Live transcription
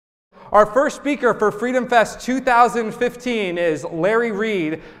Our first speaker for FreedomFest 2015 is Larry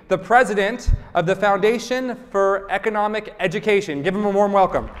Reed, the president of the Foundation for Economic Education. Give him a warm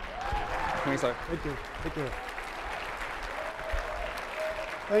welcome. Thank you. Thank you. Thank you.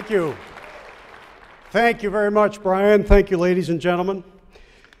 Thank you. Thank you very much, Brian. Thank you, ladies and gentlemen.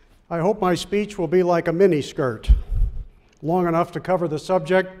 I hope my speech will be like a mini skirt, long enough to cover the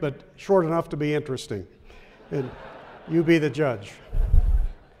subject, but short enough to be interesting. And you be the judge.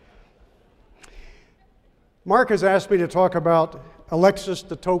 Mark has asked me to talk about Alexis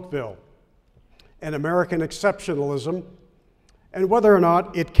de Tocqueville and American exceptionalism and whether or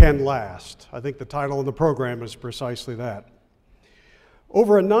not it can last. I think the title of the program is precisely that.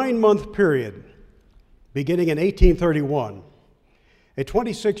 Over a 9-month period, beginning in 1831, a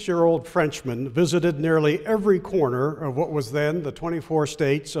 26-year-old Frenchman visited nearly every corner of what was then the 24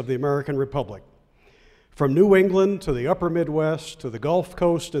 states of the American Republic, from New England to the upper Midwest, to the Gulf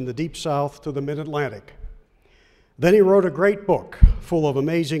Coast and the Deep South to the Mid-Atlantic. Then he wrote a great book full of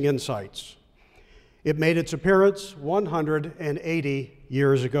amazing insights. It made its appearance 180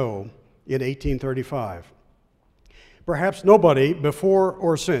 years ago in 1835. Perhaps nobody before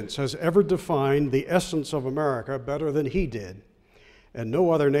or since has ever defined the essence of America better than he did, and no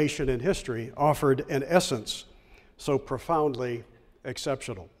other nation in history offered an essence so profoundly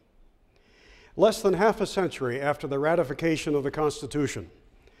exceptional. Less than half a century after the ratification of the Constitution,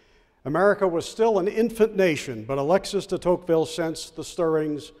 America was still an infant nation, but Alexis de Tocqueville sensed the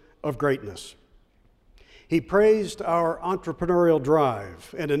stirrings of greatness. He praised our entrepreneurial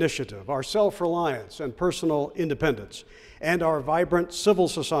drive and initiative, our self-reliance and personal independence, and our vibrant civil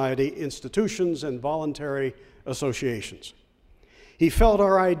society institutions and voluntary associations. He felt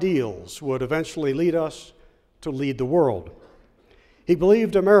our ideals would eventually lead us to lead the world. He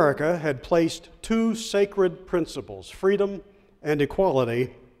believed America had placed two sacred principles, freedom and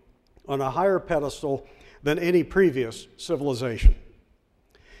equality, on a higher pedestal than any previous civilization.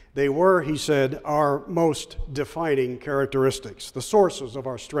 They were, he said, our most defining characteristics, the sources of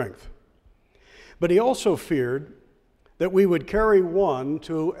our strength. But he also feared that we would carry one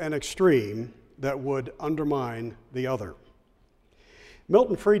to an extreme that would undermine the other.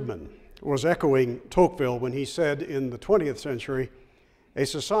 Milton Friedman was echoing Tocqueville when he said in the 20th century, "A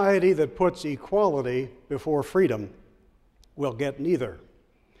society that puts equality before freedom will get neither.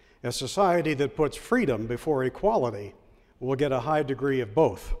 A society that puts freedom before equality will get a high degree of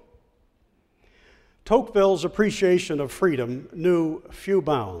both." Tocqueville's appreciation of freedom knew few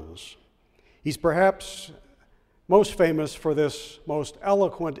bounds. He's perhaps most famous for this most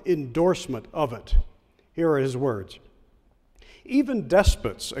eloquent endorsement of it. Here are his words. "Even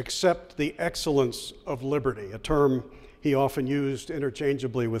despots accept the excellence of liberty," a term he often used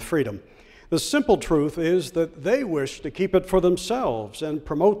interchangeably with freedom. "The simple truth is that they wish to keep it for themselves and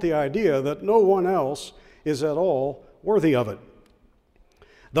promote the idea that no one else is at all worthy of it.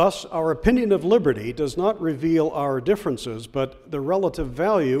 Thus, our opinion of liberty does not reveal our differences, but the relative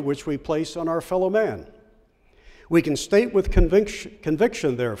value which we place on our fellow man. We can state with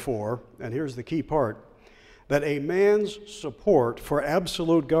conviction, therefore, and here's the key part, that a man's support for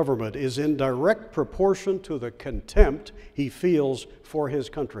absolute government is in direct proportion to the contempt he feels for his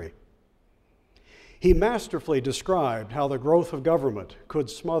country." He masterfully described how the growth of government could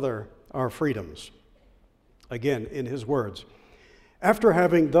smother our freedoms. Again, in his words, "After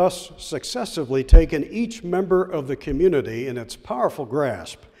having thus successively taken each member of the community in its powerful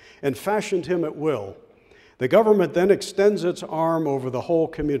grasp and fashioned him at will, the government then extends its arm over the whole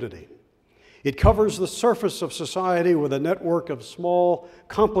community. It covers the surface of society with a network of small,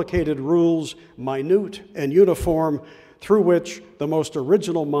 complicated rules, minute and uniform, through which the most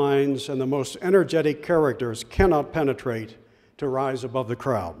original minds and the most energetic characters cannot penetrate to rise above the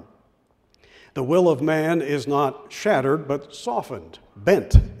crowd. The will of man is not shattered, but softened,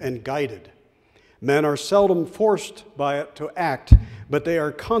 bent, and guided. Men are seldom forced by it to act, but they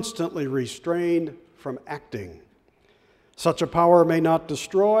are constantly restrained from acting. Such a power may not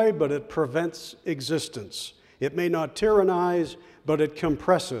destroy, but it prevents existence. It may not tyrannize, but it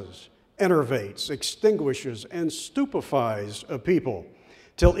compresses, enervates, extinguishes, and stupefies a people,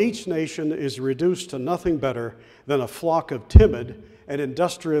 till each nation is reduced to nothing better than a flock of timid and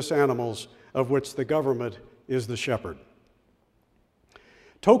industrious animals of which the government is the shepherd."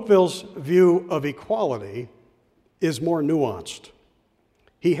 Tocqueville's view of equality is more nuanced.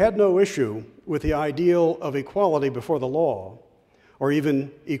 He had no issue with the ideal of equality before the law, or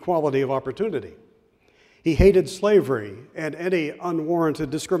even equality of opportunity. He hated slavery and any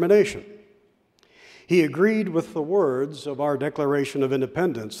unwarranted discrimination. He agreed with the words of our Declaration of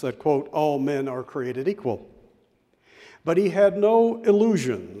Independence that, quote, "all men are created equal." But he had no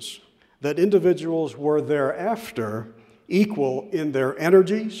illusions that individuals were thereafter equal in their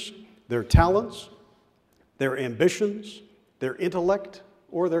energies, their talents, their ambitions, their intellect,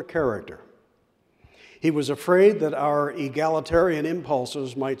 or their character. He was afraid that our egalitarian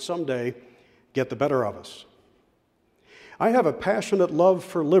impulses might someday get the better of us. I have a passionate love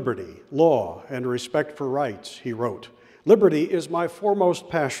for liberty, law, and respect for rights, he wrote. Liberty is my foremost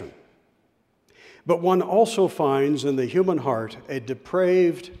passion. But one also finds in the human heart a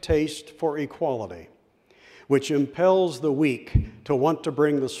depraved taste for equality, which impels the weak to want to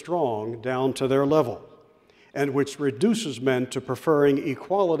bring the strong down to their level, and which reduces men to preferring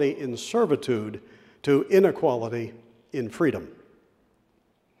equality in servitude to inequality in freedom.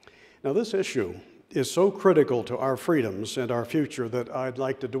 Now, this issue is so critical to our freedoms and our future that I'd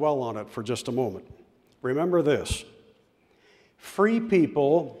like to dwell on it for just a moment. Remember this: free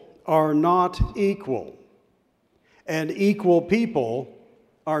people are not equal, and equal people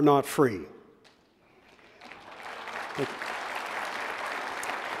are not free.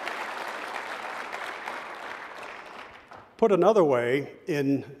 Put another way,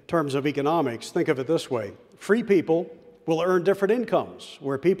 in terms of economics, think of it this way. Free people will earn different incomes.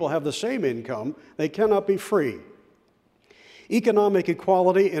 Where people have the same income, they cannot be free. Economic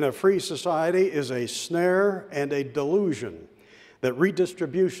equality in a free society is a snare and a delusion that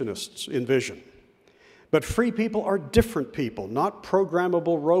redistributionists envision. But free people are different people, not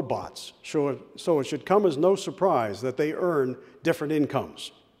programmable robots, so it should come as no surprise that they earn different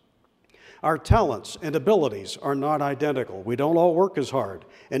incomes. Our talents and abilities are not identical. We don't all work as hard.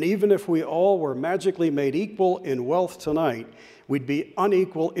 And even if we all were magically made equal in wealth tonight, we'd be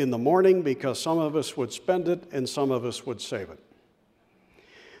unequal in the morning because some of us would spend it and some of us would save it.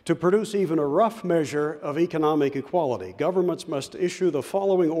 To produce even a rough measure of economic equality, governments must issue the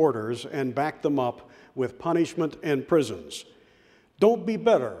following orders and back them up with punishment and prisons. Don't be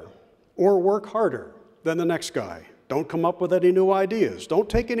better or work harder than the next guy. Don't come up with any new ideas. Don't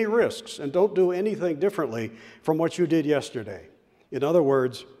take any risks, and don't do anything differently from what you did yesterday. In other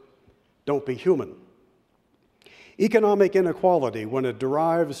words, don't be human. Economic inequality, when it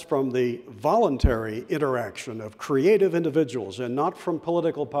derives from the voluntary interaction of creative individuals and not from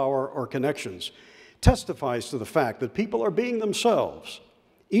political power or connections, testifies to the fact that people are being themselves,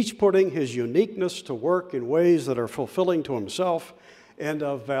 each putting his uniqueness to work in ways that are fulfilling to himself and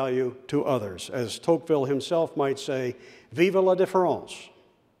of value to others. As Tocqueville himself might say, vive la différence.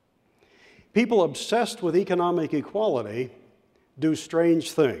 People obsessed with economic equality do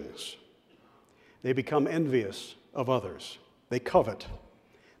strange things. They become envious of others. They covet.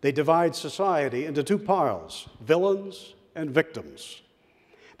 They divide society into two piles, villains and victims.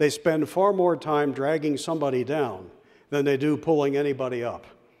 They spend far more time dragging somebody down than they do pulling anybody up.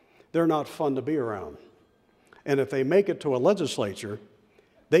 They're not fun to be around. And if they make it to a legislature,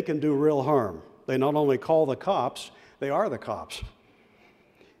 they can do real harm. They not only call the cops, they are the cops.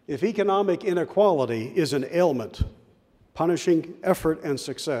 If economic inequality is an ailment, punishing effort and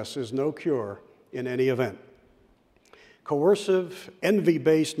success is no cure in any event. Coercive,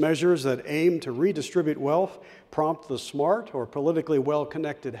 envy-based measures that aim to redistribute wealth prompt the smart or politically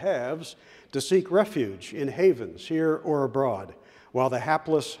well-connected haves to seek refuge in havens here or abroad, while the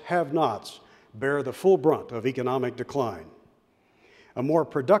hapless have-nots bear the full brunt of economic decline. A more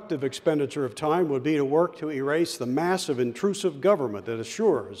productive expenditure of time would be to work to erase the massive intrusive government that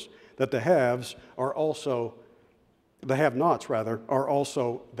assures that the have-nots are also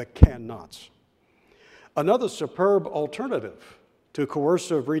the can-nots. Another superb alternative to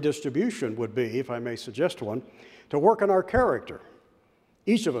coercive redistribution would be, if I may suggest one, to work on our character,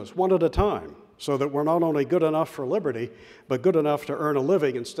 each of us one at a time, so that we're not only good enough for liberty, but good enough to earn a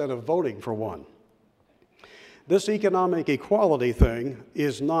living instead of voting for one. This economic equality thing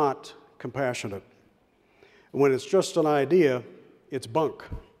is not compassionate. When it's just an idea, it's bunk.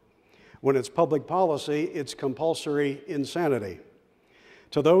 When it's public policy, it's compulsory insanity.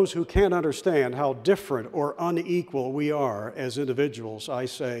 To those who can't understand how different or unequal we are as individuals, I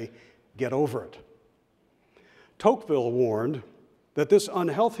say, get over it. Tocqueville warned that this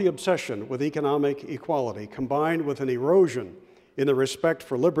unhealthy obsession with economic equality, combined with an erosion in the respect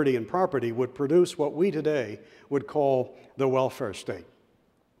for liberty and property, would produce what we today would call the welfare state.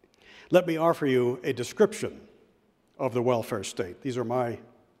 Let me offer you a description of the welfare state. These are my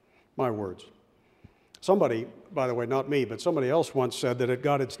words. Somebody, by the way, not me, but somebody else once said that it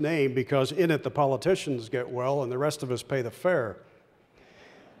got its name because in it the politicians get well and the rest of us pay the fare.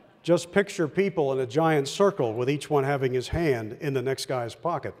 Just picture people in a giant circle with each one having his hand in the next guy's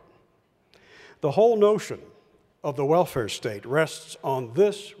pocket. The whole notion of the welfare state rests on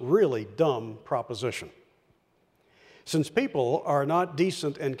this really dumb proposition. Since people are not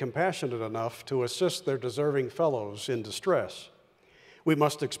decent and compassionate enough to assist their deserving fellows in distress, we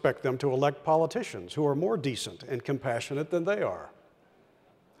must expect them to elect politicians who are more decent and compassionate than they are.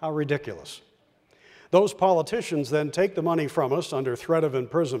 How ridiculous. Those politicians then take the money from us under threat of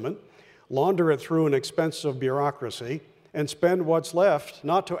imprisonment, launder it through an expensive bureaucracy, and spend what's left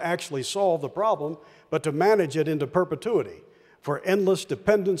not to actually solve the problem, but to manage it into perpetuity for endless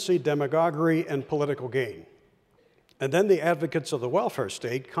dependency, demagoguery, and political gain. And then the advocates of the welfare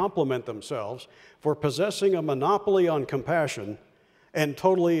state compliment themselves for possessing a monopoly on compassion and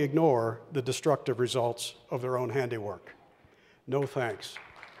totally ignore the destructive results of their own handiwork. No thanks.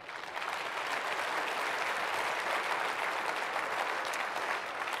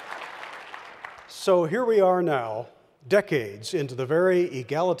 So here we are now, decades into the very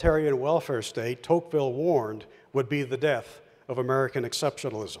egalitarian welfare state Tocqueville warned would be the death of American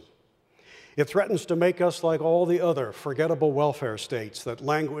exceptionalism. It threatens to make us like all the other forgettable welfare states that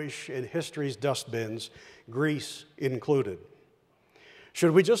languish in history's dustbins, Greece included.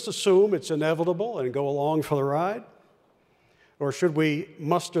 Should we just assume it's inevitable and go along for the ride? Or should we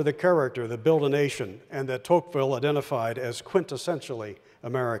muster the character that built a nation and that Tocqueville identified as quintessentially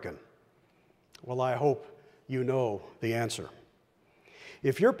American? Well, I hope you know the answer.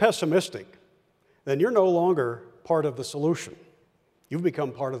 If you're pessimistic, then you're no longer part of the solution. You've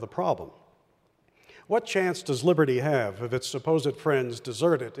become part of the problem. What chance does liberty have if its supposed friends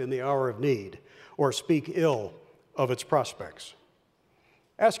desert it in the hour of need or speak ill of its prospects?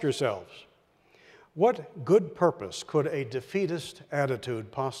 Ask yourselves, what good purpose could a defeatist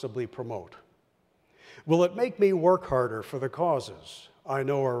attitude possibly promote? Will it make me work harder for the causes I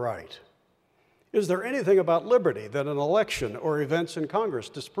know are right? Is there anything about liberty that an election or events in Congress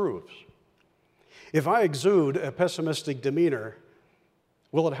disproves? If I exude a pessimistic demeanor,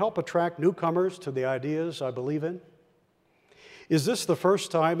 will it help attract newcomers to the ideas I believe in? Is this the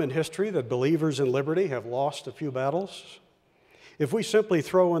first time in history that believers in liberty have lost a few battles? If we simply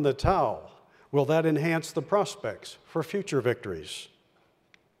throw in the towel, will that enhance the prospects for future victories?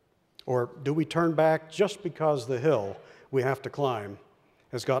 Or do we turn back just because the hill we have to climb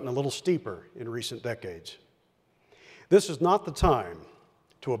has gotten a little steeper in recent decades? This is not the time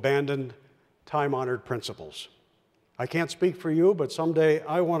to abandon time-honored principles. I can't speak for you, but someday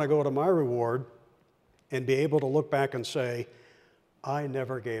I want to go to my reward and be able to look back and say, I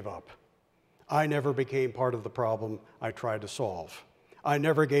never gave up. I never became part of the problem I tried to solve. I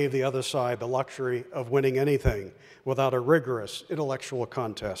never gave the other side the luxury of winning anything without a rigorous intellectual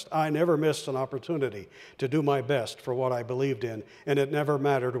contest. I never missed an opportunity to do my best for what I believed in, and it never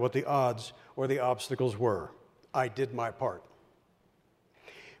mattered what the odds or the obstacles were. I did my part.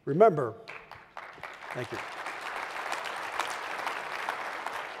 Remember, thank you.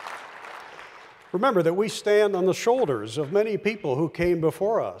 Remember that we stand on the shoulders of many people who came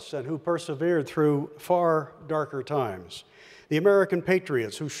before us and who persevered through far darker times. The American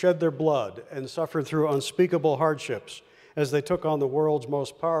patriots who shed their blood and suffered through unspeakable hardships as they took on the world's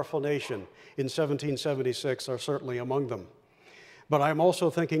most powerful nation in 1776 are certainly among them. But I'm also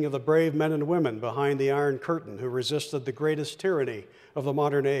thinking of the brave men and women behind the Iron Curtain who resisted the greatest tyranny of the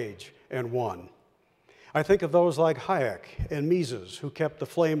modern age and won. I think of those like Hayek and Mises who kept the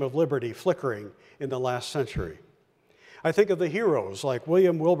flame of liberty flickering in the last century. I think of the heroes like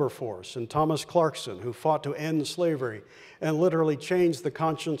William Wilberforce and Thomas Clarkson who fought to end slavery and literally changed the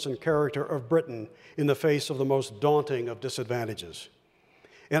conscience and character of Britain in the face of the most daunting of disadvantages.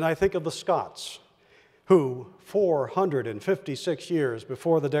 And I think of the Scots who, 456 years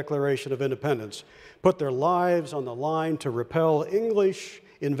before the Declaration of Independence, put their lives on the line to repel English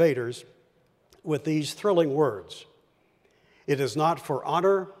invaders with these thrilling words: "It is not for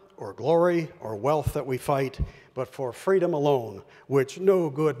honor or glory or wealth that we fight, but for freedom alone, which no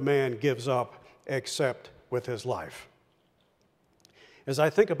good man gives up except with his life." As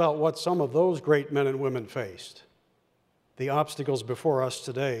I think about what some of those great men and women faced, the obstacles before us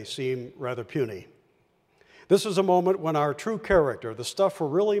today seem rather puny. This is a moment when our true character, the stuff we're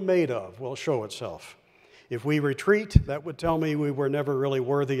really made of, will show itself. If we retreat, that would tell me we were never really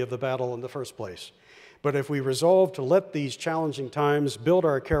worthy of the battle in the first place. But if we resolve to let these challenging times build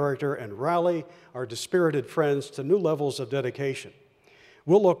our character and rally our dispirited friends to new levels of dedication,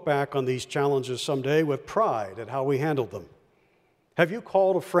 we'll look back on these challenges someday with pride at how we handled them. Have you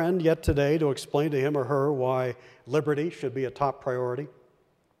called a friend yet today to explain to him or her why liberty should be a top priority?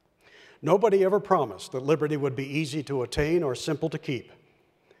 Nobody ever promised that liberty would be easy to attain or simple to keep.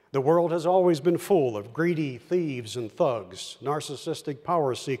 The world has always been full of greedy thieves and thugs, narcissistic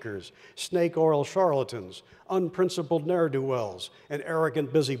power seekers, snake oil charlatans, unprincipled ne'er-do-wells, and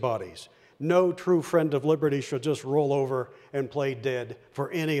arrogant busybodies, No true friend of liberty should just roll over and play dead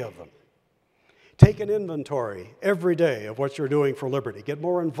for any of them. Take an inventory every day of what you're doing for liberty. Get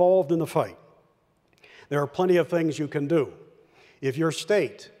more involved in the fight. There are plenty of things you can do. If your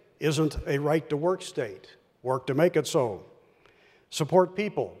state isn't a right-to-work state, work to make it so. Support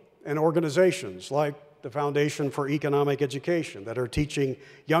people and organizations like the Foundation for Economic Education that are teaching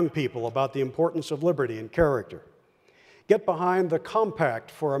young people about the importance of liberty and character. Get behind the Compact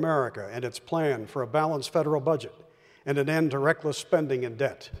for America and its plan for a balanced federal budget and an end to reckless spending and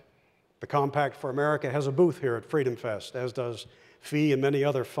debt. The Compact for America has a booth here at FreedomFest, as does FEE and many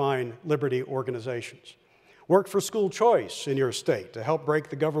other fine liberty organizations. Work for school choice in your state to help break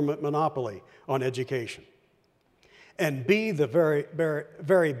the government monopoly on education. And be the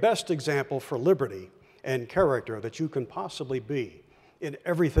very best example for liberty and character that you can possibly be in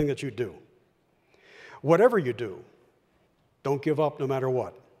everything that you do. Whatever you do, don't give up no matter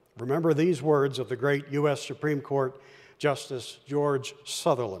what. Remember these words of the great U.S. Supreme Court Justice George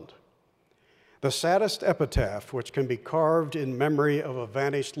Sutherland. The saddest epitaph which can be carved in memory of a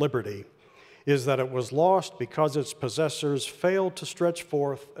vanished liberty is that it was lost because its possessors failed to stretch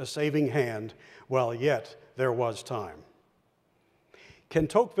forth a saving hand while yet there was time. Can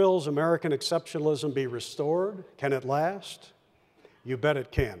Tocqueville's American exceptionalism be restored? Can it last? You bet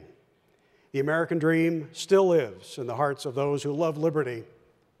it can. The American dream still lives in the hearts of those who love liberty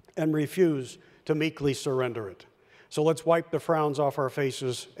and refuse to meekly surrender it. So let's wipe the frowns off our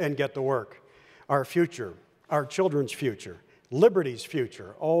faces and get to work. Our future, our children's future, liberty's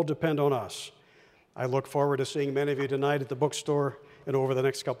future, all depend on us. I look forward to seeing many of you tonight at the bookstore and over the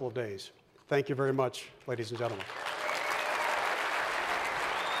next couple of days. Thank you very much, ladies and gentlemen.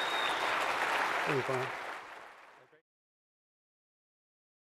 Thank you, Brian.